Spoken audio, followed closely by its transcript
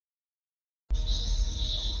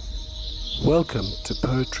Welcome to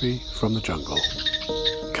Poetry from the Jungle.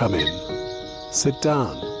 Come in, sit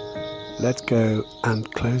down, let go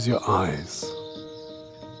and close your eyes.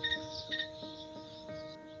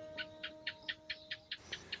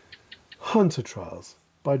 Hunter Trials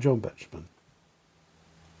by John Betjeman.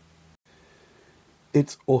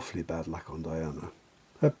 It's awfully bad luck on Diana.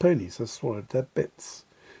 Her ponies have swallowed their bits.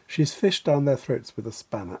 She's fished down their throats with a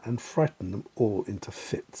spanner and frightened them all into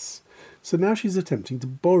fits. So now she's attempting to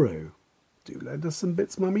borrow. Do lend us some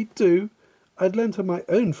bits, Mummy, do. I'd lend her my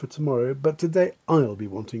own for tomorrow, but today I'll be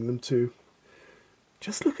wanting them too.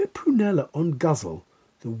 Just look at Prunella on Guzzle,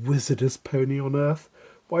 the wizardest pony on earth.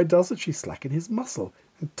 Why doesn't she slacken his muscle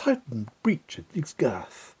and tighten breech at his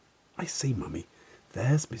girth? I say, Mummy,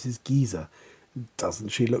 there's Mrs. Geezer. Doesn't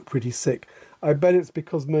she look pretty sick? I bet it's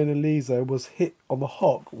because Mona Lisa was hit on the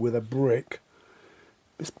hock with a brick.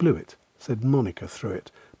 Miss Blewett, said Monica through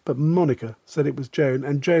it. But Monica said it was Joan,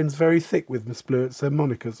 and Joan's very thick with Miss Blewett, so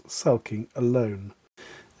Monica's sulking alone.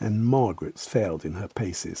 And Margaret's failed in her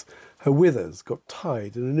paces. Her withers got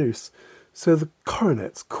tied in a noose, so the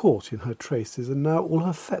coronet's caught in her traces, and now all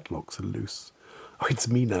her fetlocks are loose. Oh, it's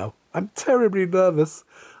me now. I'm terribly nervous.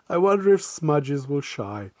 I wonder if Smudges will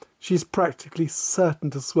shy. She's practically certain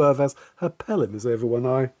to swerve as her pelham is over one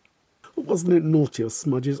eye. Wasn't it naughty of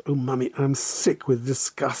Smudges? Oh, Mummy, I'm sick with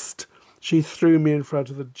disgust. She threw me in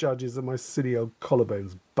front of the judges and my silly old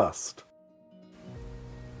collarbones bust.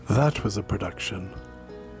 That was a production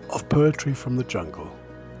of Poetry from the Jungle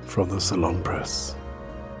from the Salon Press.